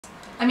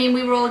I mean,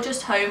 we were all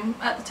just home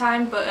at the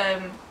time, but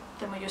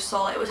then we just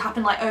saw it was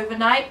happen like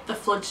overnight. The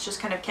floods just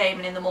kind of came,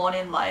 and in the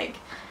morning like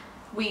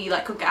we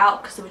like couldn't get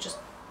out because they were just,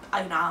 I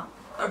don't know,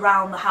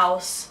 around the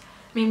house.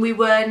 I mean, we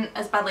weren't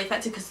as badly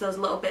affected because there was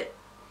a little bit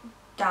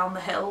down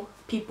the hill.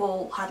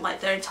 People had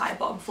like their entire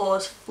bottom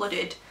floors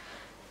flooded,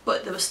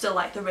 but there was still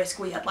like the risk.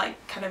 We had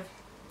like kind of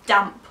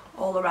damp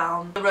all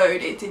around the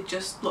road. It did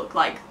just look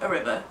like a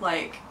river.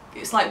 Like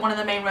it's like one of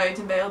the main roads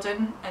in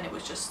Basildon, and it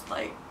was just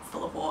like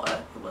full of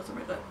water. It was a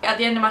river. At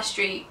the end of my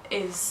street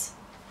there's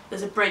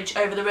a bridge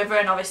over the river,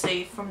 and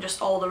obviously from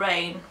just all the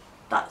rain,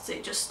 that's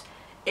it. Just,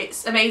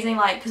 it's amazing,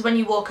 like, because when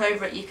you walk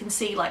over it you can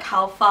see like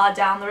how far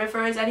down the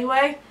river is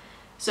anyway,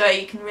 so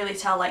you can really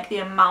tell like the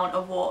amount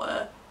of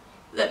water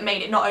that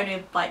made it not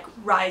only like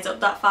rise up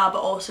that far but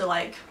also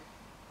like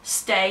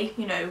stay.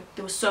 You know,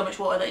 there was so much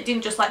water that it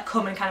didn't just like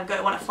come and kind of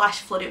go on a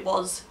flash flood. It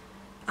was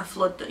a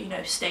flood that, you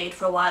know, stayed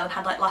for a while and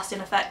had like lasting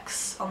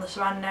effects on the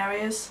surrounding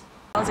areas.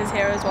 Houses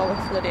here as well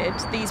were flooded.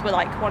 These were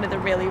like one of the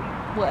really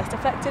worst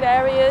affected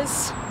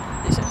areas.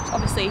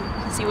 Obviously you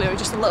can see we were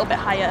just a little bit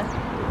higher,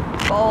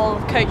 but all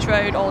Coach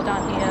Road, all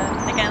down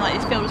here. Again, like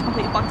this field was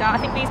completely bogged out. I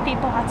think these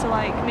people had to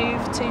like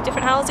move to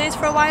different houses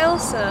for a while,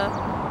 so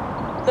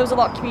there was a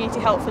lot of community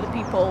help for the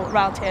people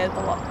around here, a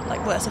lot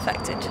like worse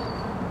affected.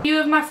 A few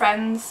of my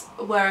friends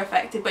were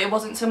affected, but it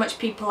wasn't so much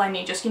people I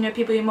knew, just, you know,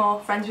 people you're more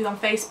friends with on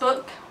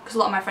Facebook, because a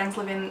lot of my friends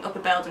live in Upper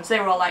Basildon, so they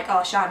were all like,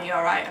 oh Sian, are you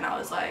alright? And I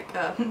was like,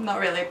 not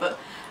really, but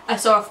I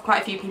saw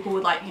quite a few people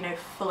with like, you know,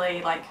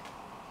 fully like,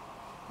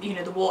 you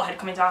know, the water had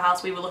come into our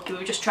house. We were lucky, we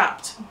were just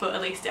trapped, but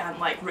at least it hadn't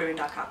like ruined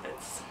our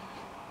carpets.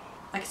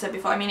 Like I said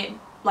before, I mean, it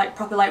like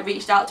properly like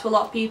reached out to a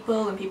lot of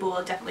people, and people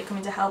were definitely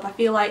coming to help. I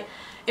feel like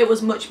it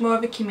was much more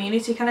of a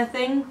community kind of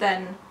thing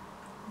than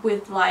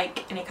with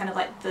like any kind of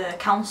like the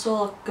council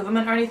or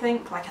government or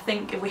anything. Like I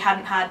think if we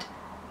hadn't had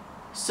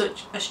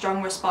such a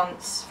strong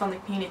response from the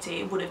community,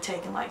 it would have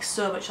taken like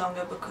so much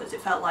longer, because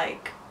it felt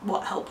like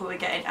what help were we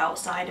getting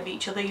outside of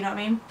each other, you know what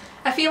I mean?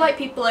 I feel like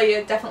people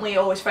are definitely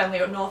always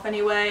friendly up north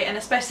anyway, and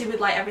especially with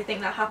like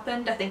everything that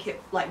happened, I think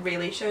it like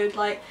really showed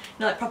like, you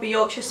know, like proper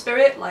Yorkshire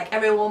spirit. Like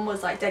everyone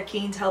was like dead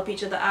keen to help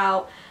each other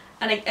out,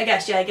 and I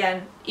guess, yeah,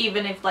 again,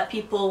 even if like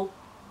people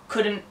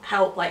couldn't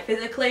help like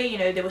physically, you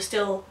know, they were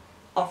still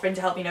offering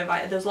to help. You know,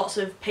 like, there's lots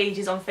of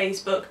pages on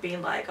Facebook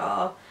being like,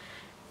 oh,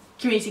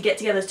 community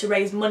get-togethers to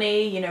raise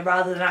money, you know,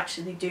 rather than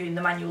actually doing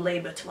the manual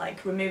labour to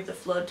like remove the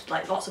flood.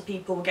 Like lots of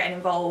people were getting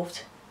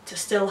involved to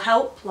still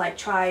help, like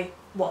try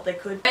what they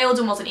could.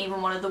 Basildon wasn't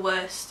even one of the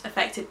worst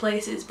affected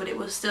places, but it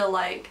was still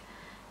like,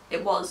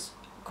 it was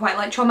quite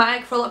like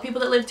traumatic for a lot of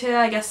people that lived here,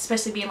 I guess,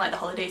 especially being like the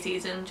holiday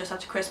season just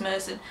after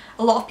Christmas, and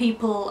a lot of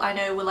people I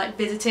know were like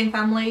visiting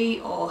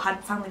family or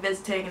had family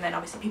visiting, and then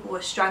obviously people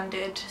were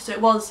stranded, so it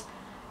was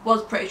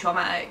pretty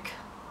traumatic,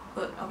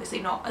 but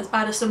obviously not as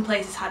bad as some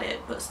places had it,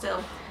 but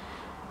still,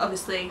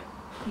 obviously,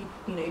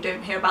 you know, you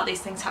don't hear about these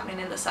things happening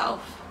in the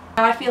south.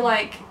 I feel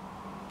like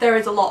there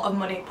is a lot of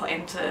money put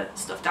into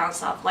stuff down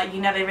south. Like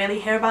you never really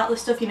hear about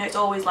this stuff, you know, it's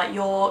always like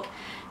York,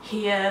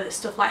 here, there's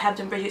stuff like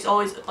Hebden Bridge, it's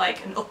always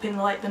like, and up in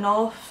like the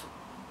north,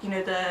 you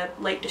know, the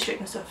Lake District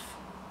and stuff,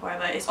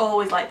 wherever, it's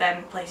always like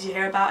them places you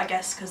hear about, I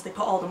guess, because they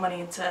put all the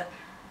money into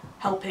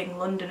helping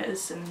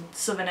Londoners and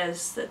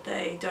Southerners that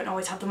they don't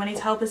always have the money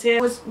to help us here.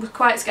 I was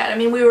quite scared. I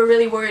mean, we were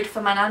really worried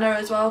for my nana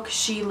as well, because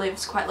she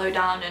lives quite low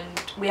down,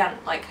 and we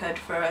hadn't like heard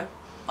for a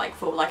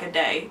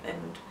day,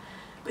 and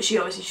but she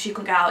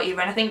couldn't get out either,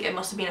 and I think it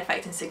must have been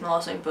affecting signal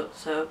or something, but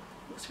so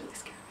it was really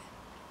scary.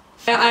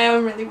 I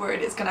am really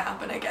worried it's gonna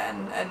happen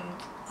again, and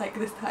like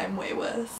this time way worse.